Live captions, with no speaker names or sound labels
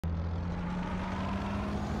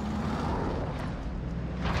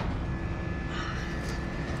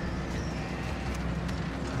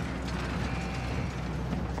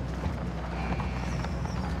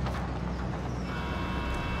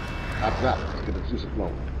Got it. Let's get the juice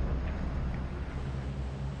flowing.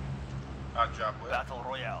 I'll drop it. Battle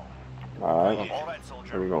Royale. Alright. All right,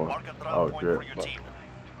 soldier. Where we going? Mark a drop Oh, point shit. for your Fuck. team.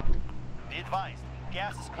 Be advised,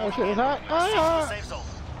 gas is Oh, shit, it's in. hot? Proceed to the safe zone.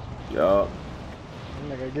 Yup.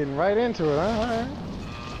 Nigga getting right into it, huh? All right.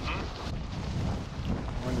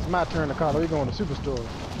 When it's my turn to call, we going to Superstore.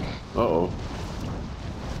 Uh-oh.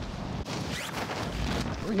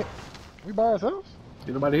 We by ourselves?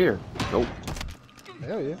 Ain't nobody here. Nope.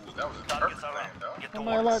 Hell yeah. That was a Targets perfect are plan, up. dog. Get to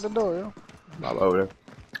Somebody work. locked the door, yo. I'm over there.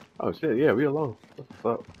 Oh shit, yeah, we alone. What's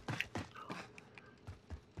up?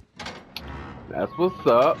 That's what's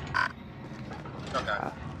up. Okay.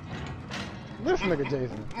 This nigga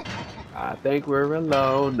Jason. I think we're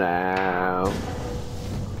alone now.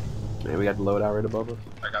 Man, we got the loadout right above us.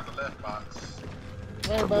 I got the left box.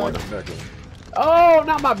 Right I'm going back. to back room. Oh,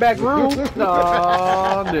 not my back room.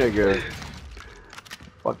 Oh, nigga.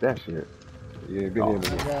 Fuck that shit. Yeah, been Oh. in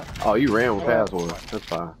there. Oh, you ran past one. That's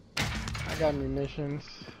fine. I got munitions.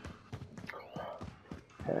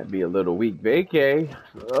 Had me a little weak vacay.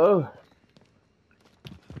 Oh.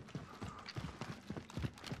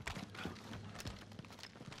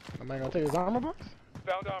 Am I gonna take his armor box?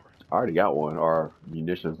 Found armor. I already got one. Or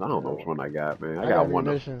munitions. I don't know which one I got, man. I got one.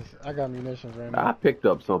 munitions. I got munitions right I now. picked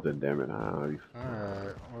up something, damn it. Alright,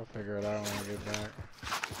 we'll figure it out when we get back.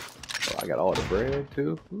 Oh, I got all the bread,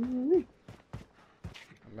 too. Ooh.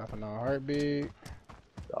 Nothing on heartbeat.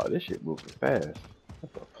 Oh, this shit moving fast.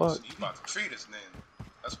 What the fuck? So you about to treat us then.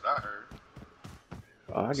 That's what I heard.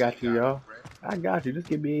 Oh, I got you, y'all. I got you. Just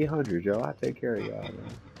give me 800, y'all. I take care of y'all, man.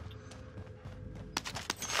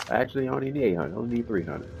 Actually, I only need 800. I only need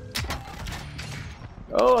 300.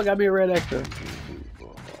 Oh, I got me a red extra.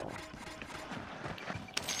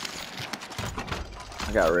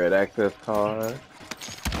 I got a red access card.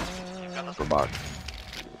 For box.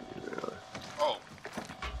 Oh,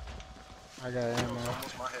 I got that was ammo.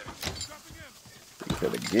 almost my head. You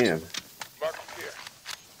said again. Mark him here.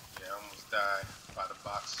 Yeah, I almost died by the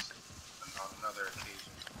box on another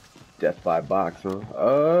occasion. Death by box, huh?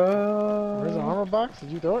 Where's the armor box?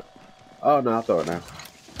 Did you throw it? Oh, no, I throw it now.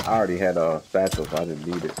 I already had a spatula, so I didn't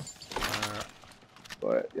need it.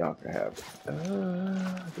 But y'all can have it. Do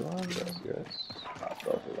I have this? Yes. I'll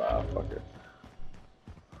throw it alive. Fuck it.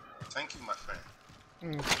 Thank you, my friend.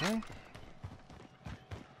 Okay.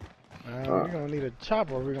 We're gonna need a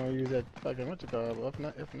chopper. We're gonna use that fucking what's it called?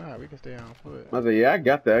 But if not, we can stay on foot. I said, yeah, I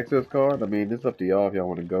got the access card. I mean, it's up to y'all if y'all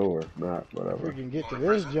want to go or not, We whatever. can get to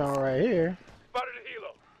this joint right here. Spotted a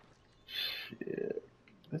helo. Shit.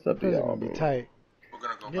 It's up to This is y'all, gonna be man. tight. We're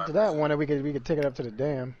gonna go Get by to that prison. one, and we could take it up to the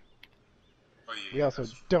dam. Oh, yeah, We also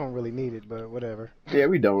that's- don't really need it, but whatever. Yeah,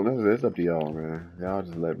 we don't. It's up to y'all, man. Y'all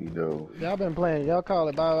just let me know. Y'all been playing. Y'all call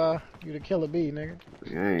it by you the killer bee, nigga.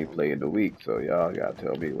 I ain't playing the week, so y'all gotta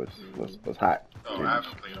tell me what's hot. Oh, I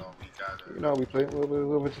haven't played all week either. You know, we play a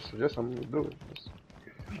little bit, just suggest something to do it.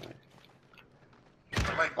 I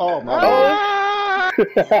like Oh, that. my bad.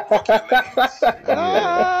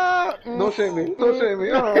 Ah! Don't shame me. Don't shame me.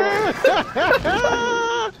 Oh.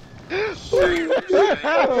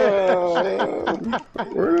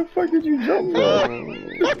 Where the fuck did you jump from?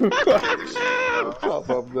 Pop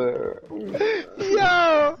up there.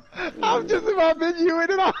 Yo, I'm just about to you, and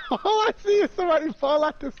then all I see is somebody fall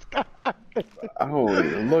out the sky. I wasn't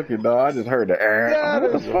even looking, dog. I just heard the air. That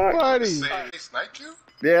What the is fuck? funny. They sniped you?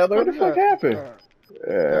 Yeah, what the fuck happened?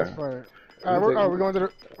 That's Yeah. funny. Alright, are we going to the?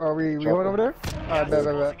 Are we going over there? Alright, bet.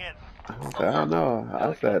 Closing in. I don't know.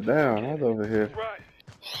 I sat down. I was over here. Right.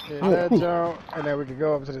 Hit that jump, and then we can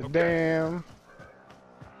go up to the dam.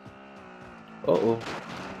 Uh-oh.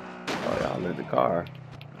 Oh, y'all in the car.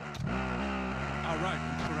 All right.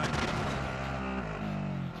 Correct.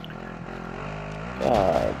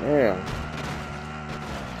 God damn.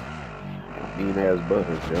 Mean ass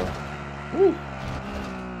buzzers, yo. Woo.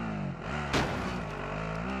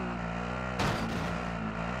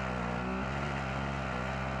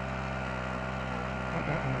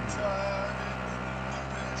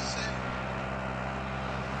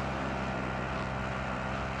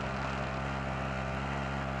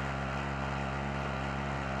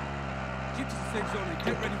 Keep to the safe zone and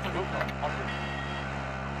get ready for the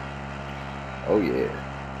Oh, yeah.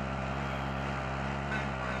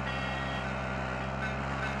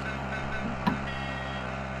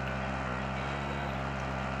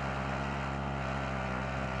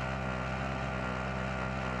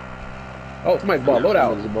 Oh, somebody's ball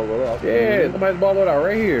loadout. Yeah, somebody's ball loadout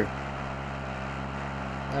right here.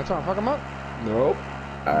 I trying to fuck him up? Nope.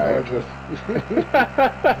 Alright. Just Just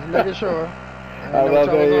making sure. I was about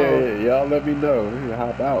to say, yeah, y'all let me know. We can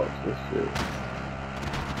hop out. This shit.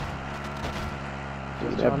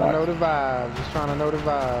 Just that trying to know box. the vibes. Just trying to know the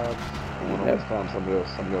vibes. And when next time somebody else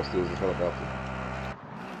steals this helicopter.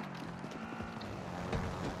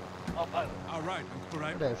 All right, all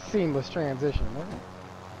right. That seamless transition, man.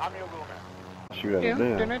 I'm your ruler. Shoot at him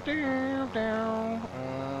now.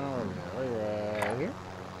 Right here.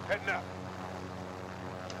 Heading up.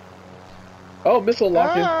 Oh, missile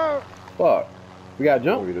locking. Oh! Fuck. We got to What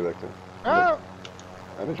jump. we do back then? Oh!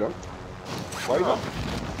 I didn't jump. Why you jump?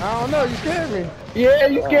 I don't know. You scared me. Yeah,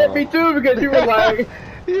 you scared me too because you were like,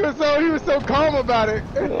 He was so calm about it.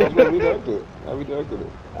 I was gonna redirect it. I redirected it.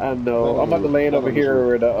 I know. I'm about to land over here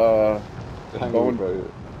where the Hang Bone- on right here.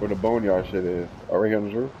 where the boneyard shit is. Oh, right here on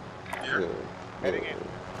the roof. Yeah. Heading in.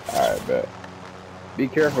 Alright, bet. Be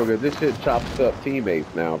careful because this shit chops up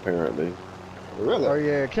teammates now, apparently. Really? Oh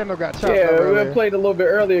yeah, Kendall got chopped up Yeah, we earlier. played a little bit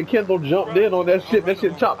earlier. Kendall jumped in on that shit. That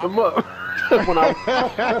shit chopped him up. When I was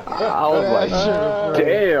like, That shit was funny.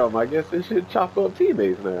 damn, I guess this shit chop up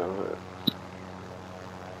teammates now.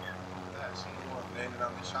 That's more landed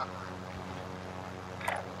on the chopper.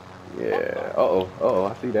 Yeah. Uh-oh,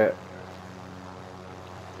 I see that.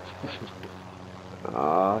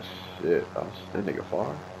 Ah, shit. Oh, that nigga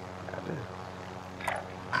far. Goddamn.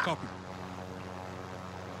 Copy.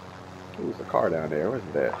 Ooh, there's a car down there. Where's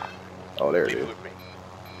that? Oh, there it is.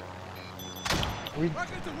 We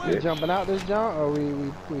Rockets Yeah. away. jumping out this jump, or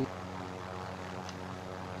we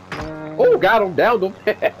Oh, got him. Downed him.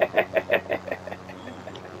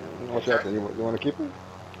 What's that? You want to keep it?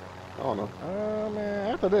 I don't know.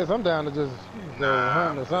 man, after this, I'm down to just go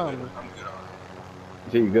hunt or something. I'm good on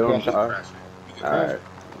it. See, you good on the Yeah. shot? Crash it. We can Alright.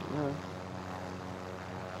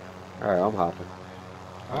 Alright, I'm hopping.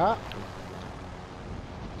 Ah,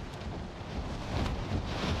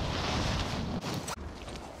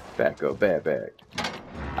 Back up, bad bag.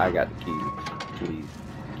 I got the keys. Keys.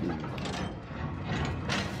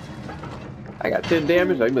 I got 10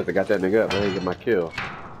 damage. Oh, you must have got that nigga up. I didn't get my kill.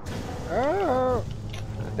 oh.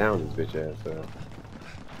 I downed this bitch ass up.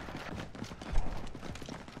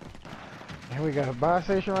 And we got a buy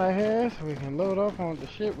station right here, so we can load up on the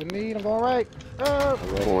shit we need. I'm going right. Oh,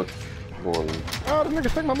 Going, oh, the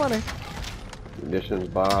niggas take my money. munitions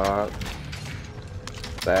box.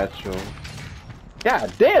 Satchel.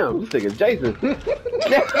 God damn, this nigga's Jason.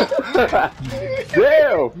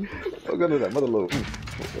 Damn. I'm gonna do that. Mother load.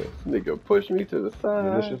 This nigga pushed me to the side.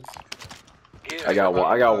 Munitions. I got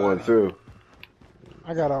one too.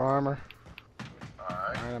 I got an armor.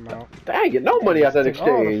 Alright. Alright, I'm out. I ain't get no money out that Take all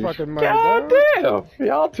the exchange. fucking money, God dog. damn.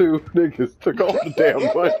 Y'all two niggas took all the damn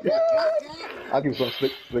money. I'll give you some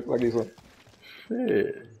stick. I'll give you some.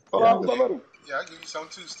 Shit. Oh, I'm better. Yeah, I'll give you some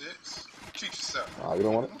too, Sticks. Treat yourself. Ah, you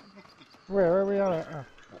don't want it? Where we at?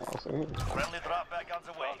 I'll say it. Friendly drop back on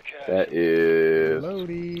the way. That is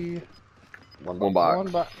Loady. one box. One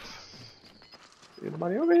box.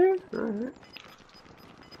 Anybody over here? Alright.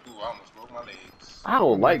 Ooh, I almost broke my legs. I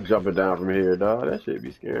don't like jumping down from here, dog. That shit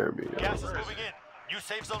be scaring me. Gas is moving in. New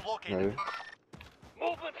safe zone located. Hey.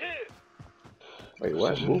 Movement here. Wait,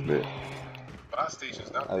 what? Movement? Buy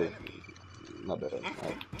station's not the enemy. Not bad. I did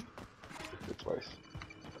it twice.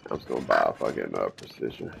 I'm just gonna buy a fucking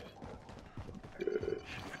precision. Good.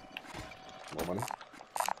 More money.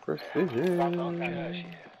 Precision.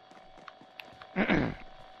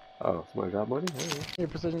 Oh, somebody got money? Oh, Yeah,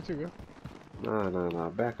 precision too, bro. nah.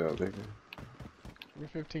 Back up, nigga. You're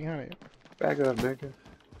 1500. Back up, nigga.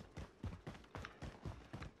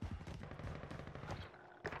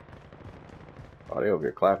 Oh, they over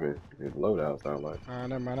here clapping. His loadout sound like.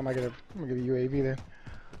 Never mind. I'm gonna get a UAV then.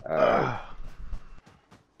 Alright.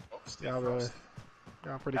 Oh, stay Y'all frozen.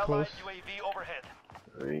 y'all pretty Allied close. UAV overhead.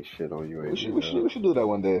 I ain't shit on you. We should do that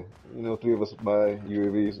one day. You know, 3 of us buy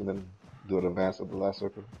UAVs and then do an advance of the last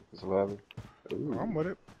circle to survive it. I'm with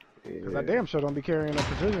it. Cause Yeah. I damn sure don't be carrying a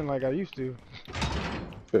precision like I used to.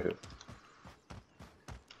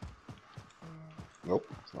 Nope,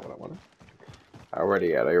 that's not what I wanted. I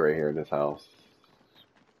already got it right here in this house.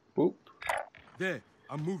 Boop. There,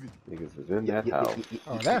 I'm moving. Niggas is in that house.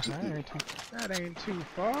 Oh, that ain't too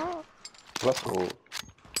far. Let's go.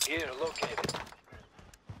 Here located.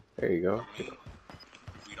 There you go. I mean,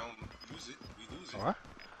 if we don't use it, we lose it. Oh,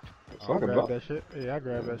 So I I can grab drop. that shit. Yeah, I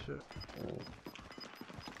grab that shit.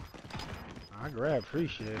 I grab free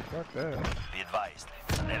shit. Fuck that. Be advised.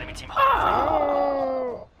 An enemy team hunting.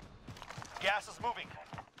 Oh! Gas is moving.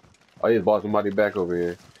 Oh, he just bought somebody back over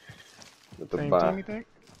here. With the Same buy. team, you think?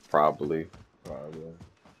 Probably.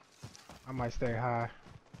 I might stay high.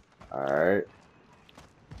 Alright.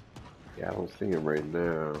 Yeah, I don't see him right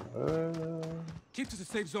now. Keep to the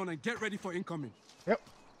safe zone and get ready for incoming.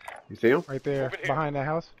 You see him? Right there, behind that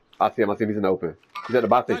house. I see him. He's in the open. He's at the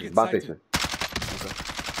bus station. Target Bus sighted. station.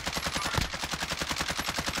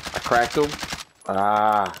 cracked him.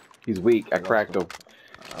 Ah, he's weak. I cracked him.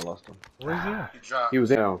 I lost him. Where's he at? He dropped. He was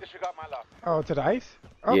down. Disregard my lock. Oh, to the ice?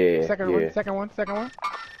 Oh, Yeah, second yeah. one, second one, second one.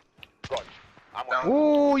 Good. I'm Down.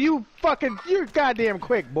 Ooh, you're goddamn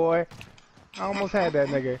quick, boy. I almost had that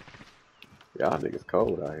nigga. Y'all niggas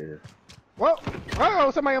cold out here. Whoa! Oh,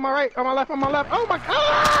 somebody on my right, on my left, on my left. Oh my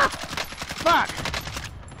god! Fuck!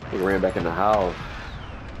 He ran back in the house.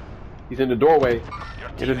 He's in the doorway.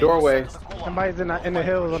 In the doorway. Somebody's in the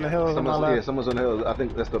hills, on the hills on my Someone's, yeah, left. someone's on the hill. I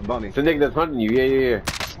think that's the bunny. It's the nigga that's hunting you. Yeah, yeah, yeah.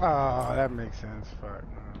 Oh, that makes sense. Fuck.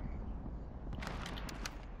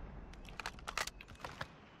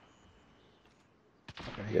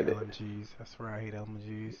 I hate Yeah, they- LMGs. I swear I hate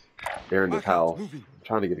LMGs. They're in this house. Moving. I'm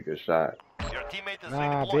trying to get a good shot. Your teammate is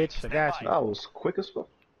Nah, redeploying. bitch, I got Stand you. by. That was quick as fuck.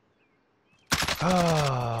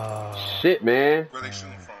 Oh. Shit, man. Where they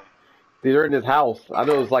shooting from? These are in this house. I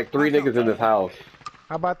know there's like 3 niggas in this house.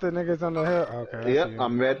 How about the niggas on the hill? Okay. I Yep, see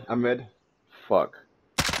I'm red. I'm red. Fuck.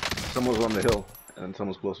 Someone's on the hill, and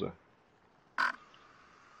someone's closer.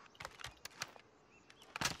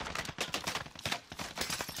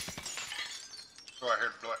 Oh, I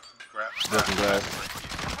heard grab. Nothing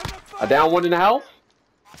glass. I down one in the house?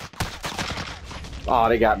 Oh,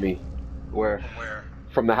 they got me. Where? Where?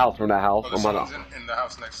 From the house, from that house. Oh, I'm there's on someone's in the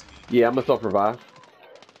house next to me. Yeah, I'm gonna self-revive.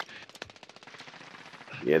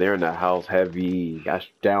 Yeah, they're in the house heavy. Got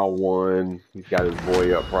down one. He's got his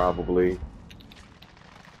boy up probably.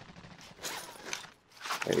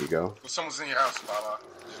 There you go. Well, someone's in your house, Baba.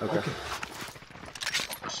 Okay.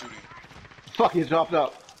 I'm pursuing. Fuck, he dropped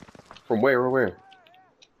out From where?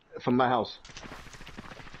 from my house.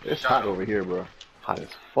 It's Got hot him. over here, bro. Hot as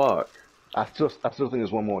fuck. I still think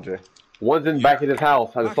there's one more, Jay. One's in the back of this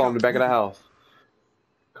house. I just saw him in the back of the house.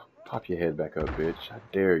 Pop your head back up, bitch. I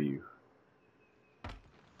dare you.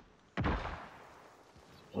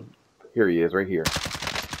 Here he is, right here.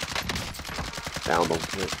 Down him.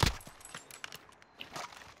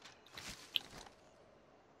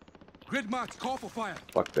 Grid marks, call for fire.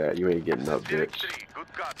 Fuck that. You ain't getting up, bitch.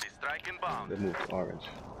 Good copy. Strike inbound. They moved to orange.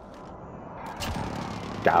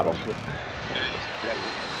 Got him.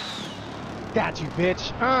 Got you,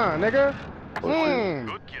 bitch. Nigga.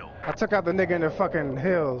 Good kill. I took out the nigga in the fucking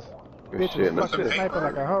hills. Good Bitch shit. was fucking sniping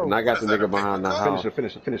like a hoe. And I got the nigga behind the house.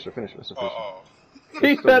 Finish it. That's the first one. Oh,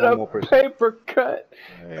 He Still said one a more person. paper cut.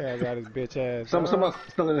 Yeah, I got his bitch ass. Someone's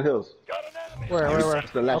still in the hills. Got an enemy. Where?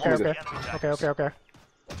 It's the last Okay, nigga. okay.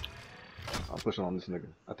 I'm pushing on this nigga.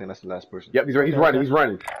 I think that's the last person. Yep, he's right. He's Okay, running. okay. He's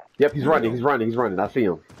running. Yep, he's running. He's running. He's running. I see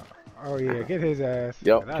him. Oh yeah, get his ass.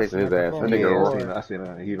 Yep, That's chasing his like a ass. phone. That Yeah, nigga I seen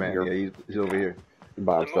him. He ran. Yeah, he's over here. He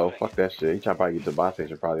by himself. Fuck that shit. He trying to probably get to the buy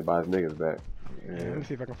station. Probably buy his niggas back. Yeah, let me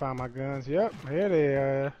see if I can find my guns. Yep, here they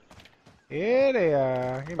are. Here they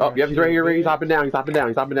are. Give me Oh, that yep, he's right shit, here. He's bitch. hopping down. He's hopping down.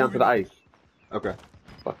 He's hopping down to the ice. Okay.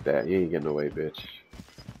 Fuck that. You ain't getting away, bitch.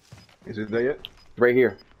 Is it there yet? Right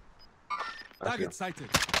here. I see him. Target sighted.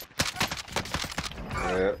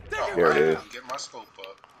 Yeah. oh, Here it is. Get my scope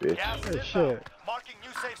up. Bitch. Gas is Good inbound. shit. Marking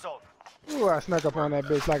new safe zone. Ooh, I snuck up on that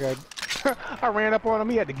bitch like a. I ran up on him.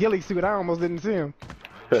 He had the ghillie suit. I almost didn't see him.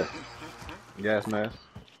 Gas mask.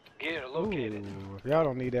 Gear Ooh, located. if y'all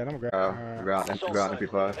don't need that, I'm Ground grab.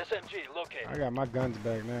 MP5. SMG located. I got my guns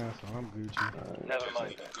back now, so I'm Gucci. Never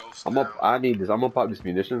mind. Ghost I'm up. I need this. I'm gonna pop this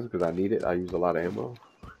munitions because I need it. I use a lot of ammo.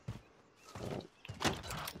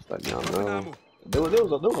 Just letting y'all Dropping know. ammo. There was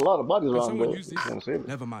a lot of bodies Can around someone there. use You this? wanna save it?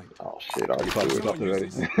 Never mind. Oh shit! I already Probably threw it. dropped already.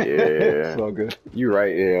 use this? Yeah. It's all good. You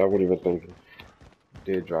right. Yeah, I wasn't even thinking.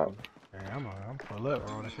 Did drop. Yeah, I'm full up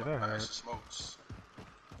on the shit I had. Nice smokes.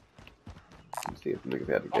 Let me see if the niggas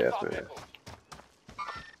had the gas man.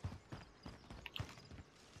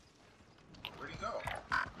 Where'd he go?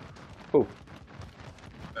 Who?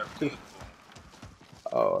 That vehicle.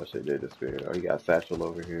 Oh shit! They disappeared. Oh, you got satchel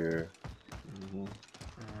over here. Yeah,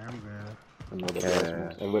 I'm good. Another Gas. gas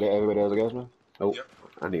man. Everybody has a gas man? Nope. Yep.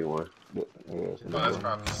 I need one. Yeah, Oh, that's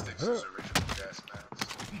probably Styx's original gas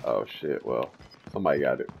mask. Oh shit! Well, somebody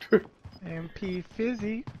got it. MP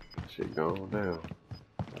Fizzy. Shit going down.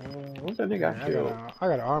 What's that nigga I I killed?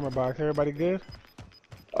 got an armor box. Everybody good?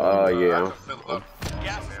 Yeah. I can fill up.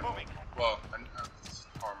 Gas is moving. Well,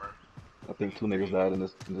 armor. I think 2 niggas died in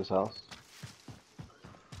this house.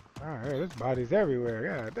 Alright, there's bodies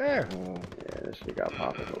everywhere. God damn. Yeah, this shit got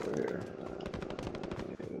popping over here.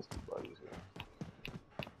 Yeah, there's 2 bodies here.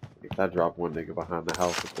 If I drop one nigga behind the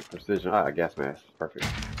house with the precision. Ah, gas mask. Perfect.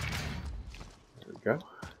 There we go.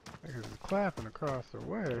 Niggas is clapping across the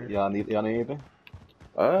way. Y'all need anything?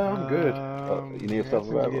 I'm good. You need yeah, stuff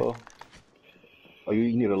so we survival? Oh,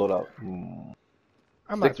 you need a loadout.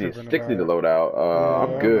 I'm not Sticks tripping need to about it. load out. Yeah,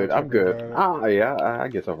 I'm good. not I'm tripping good. about it. Yeah, I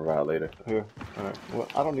get something for out later. Here. Alright. Well,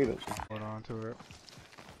 I don't need it. Hold on to it.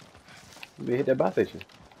 Let me hit that buy station.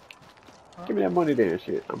 Give me that money there,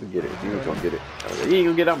 shit. I'm gonna get it. You ain't gonna get it. You ain't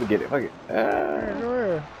gonna get it. I'm gonna get it. Fuck it. Yeah, go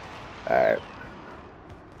ahead. Alright.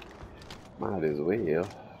 Might as well.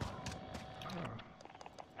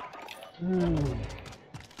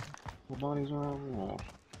 What bodies are?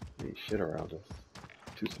 Ain't shit around us.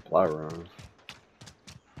 2 supply runs.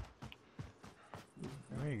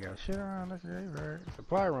 We ain't got shit around us. Yeah, right.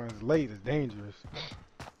 Supply runs late is dangerous.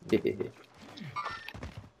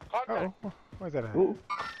 Uh oh, where's that at? Ooh.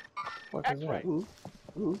 What is that? Ooh.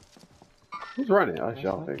 Ooh. Who's running? Oh, it's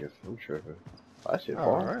y'all niggas. I'm tripping. Oh, that shit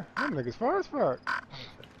far. Alright, them niggas far as fuck.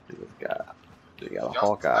 They got a Y'all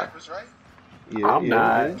Hawkeye. snipers, right? Yeah, I'm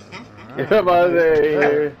not. Alright. I'm about to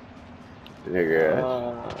say, nigga.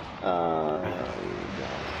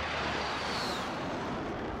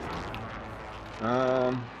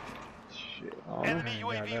 Shit. Enemy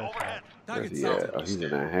UAV overhead. Where's Target he at? south. Oh, he's in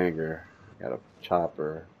that hangar. Got a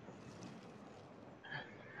chopper.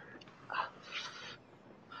 I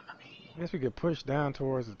guess we could push down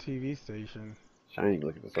towards the TV station. Shane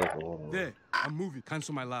looking for circle. Hold on. There. I'm moving.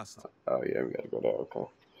 Cancel my last. Oh yeah, we gotta go there. Okay.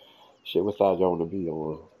 Shit, what side y'all wanna be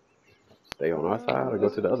on? Stay on our side or go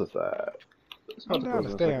to the other side? I'm down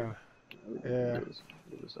to stay on. Yeah, Give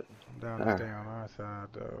it a second. I'm down to stay on our side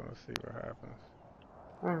though. Let's see what happens.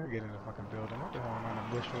 Alright. We get in the fucking building. What the hell am I in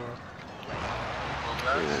the bush for? Well,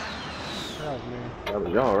 guys, That was me. That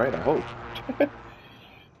was y'all, right? I hope.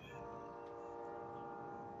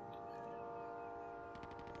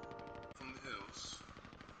 from the hills.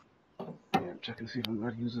 Yeah, I'm checking to see if I'm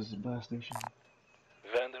gonna use this as a buy station.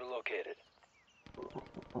 Vendor located.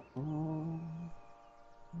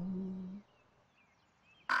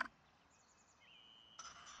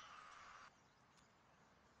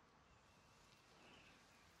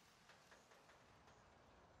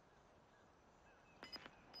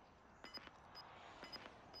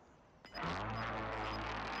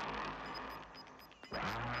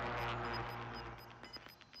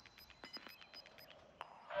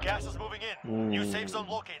 Gas is moving in. New safe zone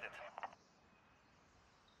located.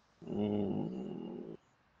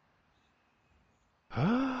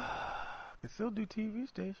 Can still do TV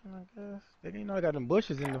station, I guess. They didn't know I got them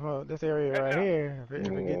bushes in the this area right here. If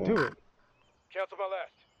we get to it, Cancel my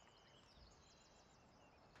last.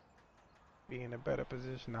 be in a better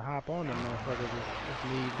position to hop on them motherfuckers if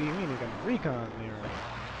need be. We ain't even got no recons near us.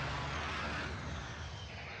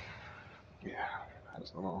 Yeah, I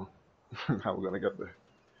just don't know how we're gonna get there.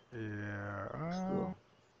 Yeah, Still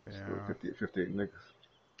yeah. 58 niggas.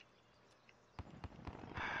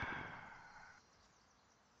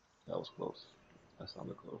 That was close. That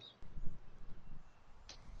sounded close.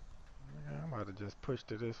 Yeah, I'm about to just push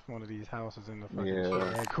to this one of these houses in the fucking Yeah.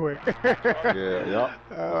 shit right quick. Yeah.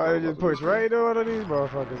 I just push right to one of these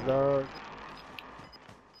motherfuckers, dog.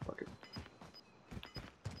 Fuck it.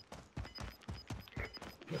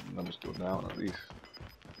 Let the numbers go down at least.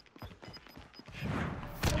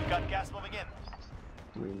 You got gas moving in.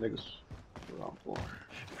 3 niggas around 4.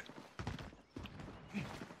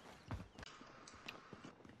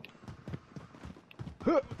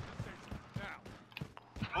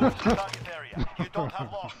 Move to target area. You don't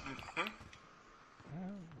have long.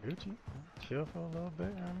 Gucci, chill for a little bit,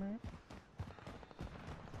 I mean.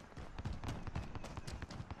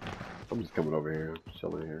 I'm just coming over here,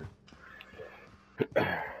 chilling here.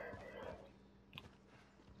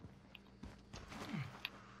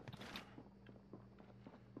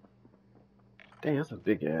 Damn, that's a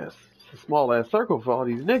big ass, small ass circle for all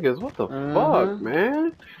these niggas. What the fuck,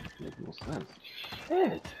 man? Makes no sense.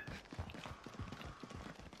 Shit.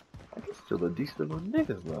 I can still a decent amount of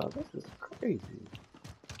niggas, though. This is crazy.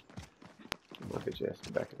 I'm gonna get your ass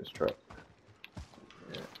in the back of this truck.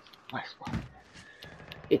 Yeah. Nice one.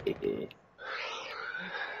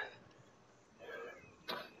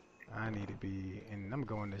 I need to be, and I'm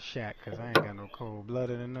going to shack because I ain't got no cold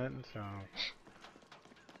blooded or nothing, so I'm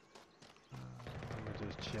gonna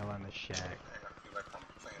just chill in the shack. Dang, I feel like I'm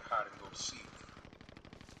playing hide and go to seek.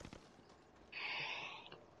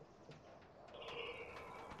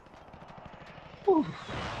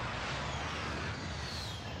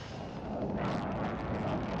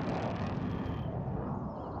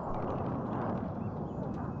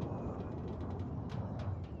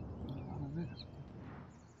 Niggas.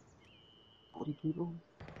 40 people?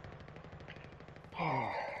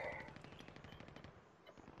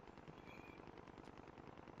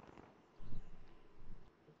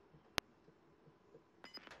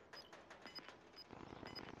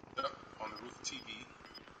 Yep, on the roof TV.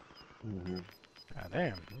 God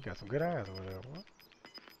damn, you got some good eyes over there, boy.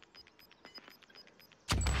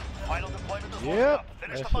 Final deployment is Yep, up. Finish that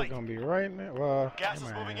the shit fight. gonna be right in there. Well, Gas they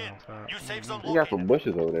is might moving hang in. on top. New safe zone They got some located.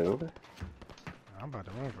 bushes over there, don't they? I'm about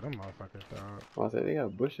to run for them motherfuckers, dog. Well, I said they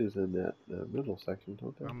got bushes in that middle section,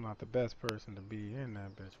 don't they? I'm not the best person to be in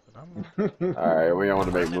that bitch, but I'm not. Alright, we want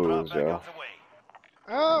to make Friendly moves, drop back yo. on the way.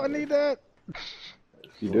 Oh, I need that.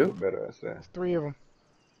 You do? Better, I say. There's 3 of them.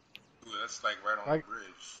 Ooh, that's like right on Like- the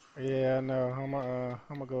bridge. Yeah, I know. I'm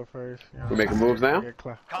gonna go first. You know, We making moves now? get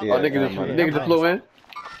close. Oh, Yeah, nigga, just, yeah, nigga just flew in?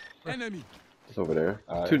 Enemy. It's over there.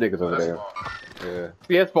 Alright. 2 niggas over That's there. far. Yeah,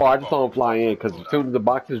 Yeah, it's far. I just saw him fly in, because as soon as the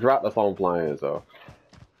boxes dropped, I saw him fly in, so.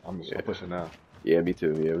 I'm pushing now. Yeah, me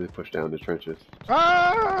too. Yeah, we pushed down the trenches.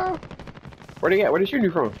 Ah! Where they at? Where they shooting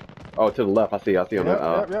you from? Oh, to the left. I see on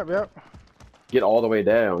the, Yep. get all the way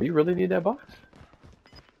down. You really need that box?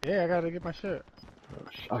 Yeah, I gotta get my shit.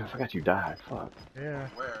 Oh, I forgot you died. Fuck. Yeah.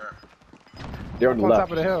 Where? They're on the On left. top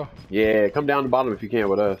of the hill. Yeah, come down the bottom if you can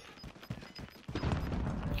with us.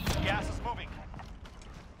 Gas is moving.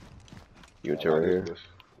 You and chill right here. Bush.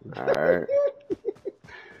 Alright.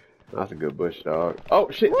 That's a good bush, dog. Oh,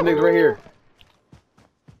 shit. This nigga's right here.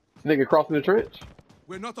 This nigga crossing the trench.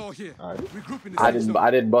 We're not all here. Alright. Regroup in the I safe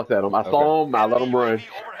zone. didn't bust at him. I saw him. I let him run. UAV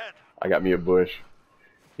overhead. I got me a bush.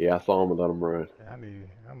 Yeah, I saw him and let him run. Yeah,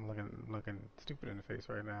 I'm looking stupid in the face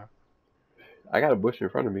right now. I got a bush in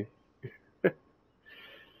front of me. Yeah,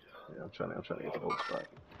 I'm trying to get to the old spot.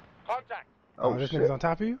 Contact. Oh, this shit. nigga's on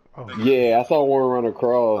top of you? Oh, Yeah, I saw one run Oh,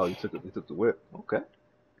 across. you took the whip. Okay.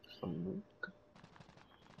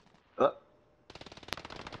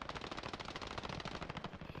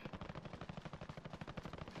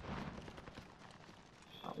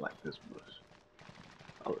 I like this bush.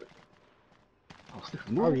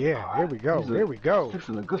 oh yeah, here we go. Here we go. This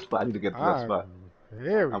is a good spot. I need to get to that spot.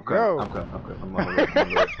 Here we I'm go. coming. I'm on the way.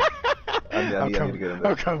 I need to get in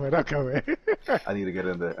there. I'm coming. I need to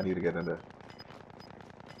get in there.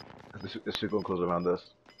 This shit gonna close around us.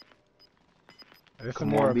 There's Come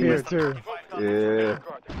some more on, up B. here too. Yeah.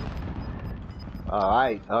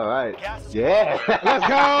 Alright. Gas is Yeah. Let's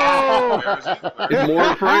go! Where is it? Where It's more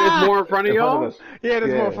in front. It's more in front of In front y'all. of us. Yeah,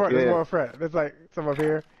 there's more Yeah, front. There's yeah. more front. There's like some up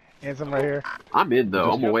here and some right here. I'm in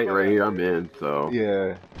though. I'm gonna wait right here. I'm in. So,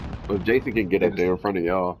 Yeah. so if Jason can get up there in front of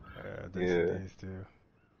y'all. These two.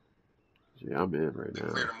 Yeah, I'm in right Clear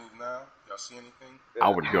now. to move now? Y'all see anything? I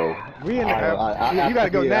would go. We in the. I you gotta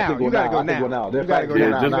go yeah, I now. think go You gotta now. go I think go now. now. They're You gotta go fighting.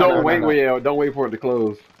 Yeah, now. just no, don't no, wait. no. Yeah, don't wait for it to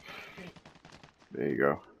close. There you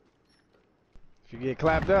go. If you get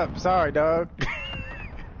clapped up, sorry, dog.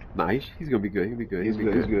 Nah, he's gonna be good. He'll be good. He's He'll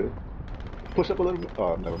be good. He's good. Push up a little bit.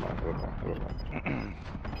 Oh, never mind.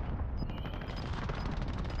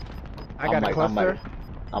 I got a cluster.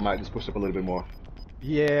 I might just push up a little bit more.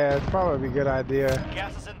 Yeah, it's probably a good idea.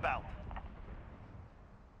 Gas is inbound.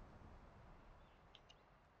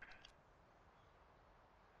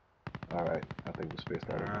 Alright, I think we're spaced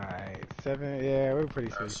out. Alright, 7. Yeah, we're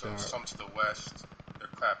pretty Alright, spaced so out. some to the west. They're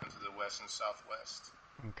clapping to the west and southwest.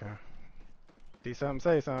 Okay. See something,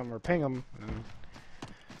 say something, or ping them.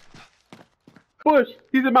 Bush.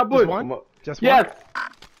 He's in my bush. one? Come on. Just Yes. one?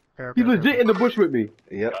 Okay, He's legit in the bush with me.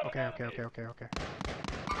 Yep. Okay.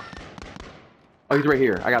 Oh, he's right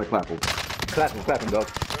here. I gotta clap him. Clap him, dog.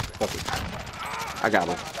 Fuck it. I got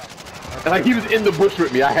him. And like he was in the bush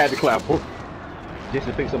with me. I had to clap him.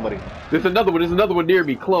 Jason, pick somebody. There's another one. There's another one near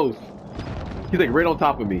me, close. He's like right on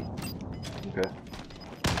top of me. Okay.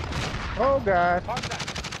 Oh god.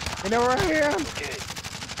 You know where I am?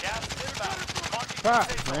 Gas is inbound. Marking Fuck,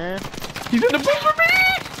 safe zone. man. He's in the bush with me.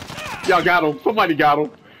 Y'all got him. Somebody got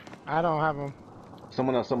him. I don't have them.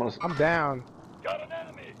 Someone else. I'm down. Got an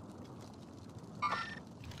enemy.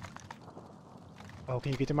 Oh,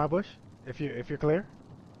 can you get to my bush? If you're clear?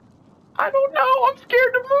 I don't know. I'm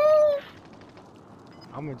scared to move.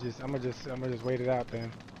 I'm gonna just wait it out then.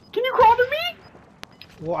 Can you crawl to me?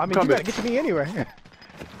 Well, I mean, Come you gotta in. get to me anyway.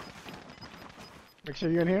 Make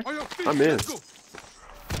sure you're in here. On your feet. I'm in. Let's go.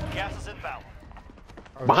 Gas is inbound.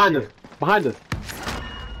 Oh, Behind shit. us. Behind us.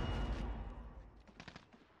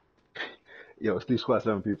 Yo, it's these squad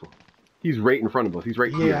 7 people. He's right in front of us. He's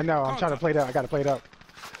right here. Yeah, I know. I'm trying to play it up. I gotta play it up.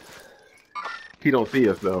 He don't see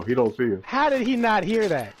us though. He don't see us. How did he not hear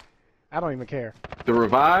that? I don't even care. The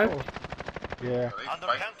revive? Yeah. They Under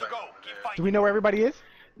fight 10 to go. over Keep there. fighting. Do we know where everybody is?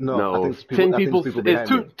 No, I No. think it's 10 I think people. it's It's behind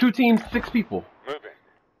me. two teams, 6 people.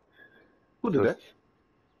 Who did that?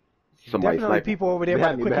 Somebody Definitely sniping. people over there by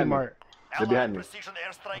Behind the me, quickie behind me. mart. They're behind me. Precision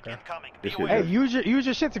airstrike Okay. incoming. This shit Beware. Hey, use your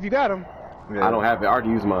shits if you got them. Yeah. I don't have it. I already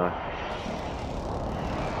used mine.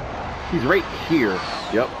 He's right here.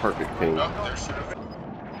 Yep, perfect ping. Oh, they're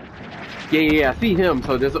shooting. Yeah, I see him.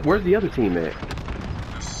 So where's the other team at?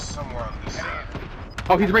 somewhere on this side.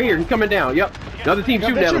 Oh, he's right here. He's coming down. Yep. Another team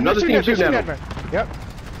shooting at him. Another team shooting at him. Yep.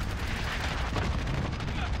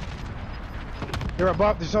 They're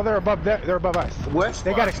above. So they're above. They're above us. What?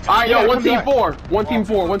 They got it. All right, yo, one team four. One team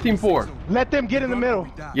four. One team four. Let them get in the middle.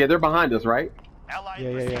 Yeah, they're behind us, right? Allied Yeah.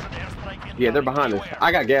 received an airstrike in Yeah, they're behind us.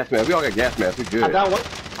 I got gas masks. We all got gas masks. We good. I down one.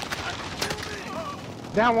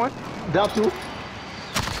 Down one. Down two.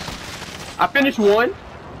 I finished one.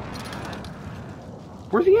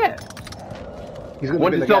 Where's he at? He's gonna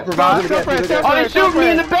One be to the guy. self-revive. Oh, they shooting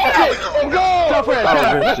me in the back. Let's go. That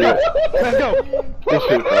was good shit. Let's go. Good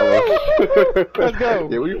shit, fellas. Let's go.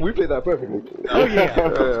 Yeah, we played that perfectly. Oh yeah.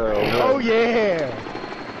 Oh, Oh yeah.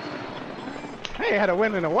 I ain't had a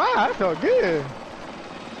win in a while. I felt good.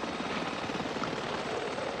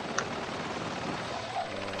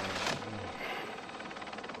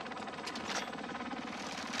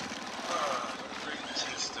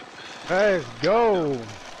 Let's go.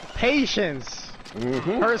 Patience.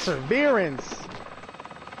 Perseverance.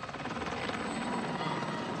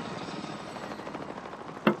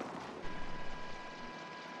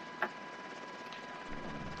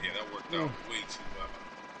 Yeah, that worked out way too well.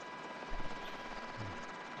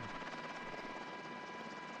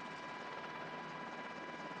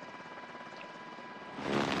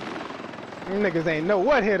 Them niggas ain't know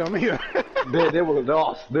what hit them either. they were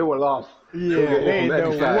lost. They were lost. Yeah, were they ain't on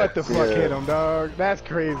know that side. what the fuck Yeah. hit them, dog. That's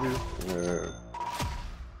crazy. Yeah.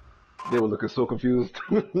 They were looking so confused.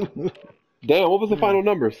 Damn, what was the final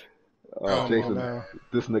numbers? Jason, man.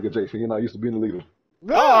 this nigga Jason, you're not used to being the leader.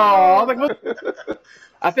 Oh, I was like, what?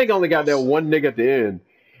 I think I only got that one nigga at the end.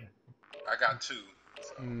 I got two.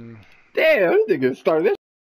 Damn, this nigga started this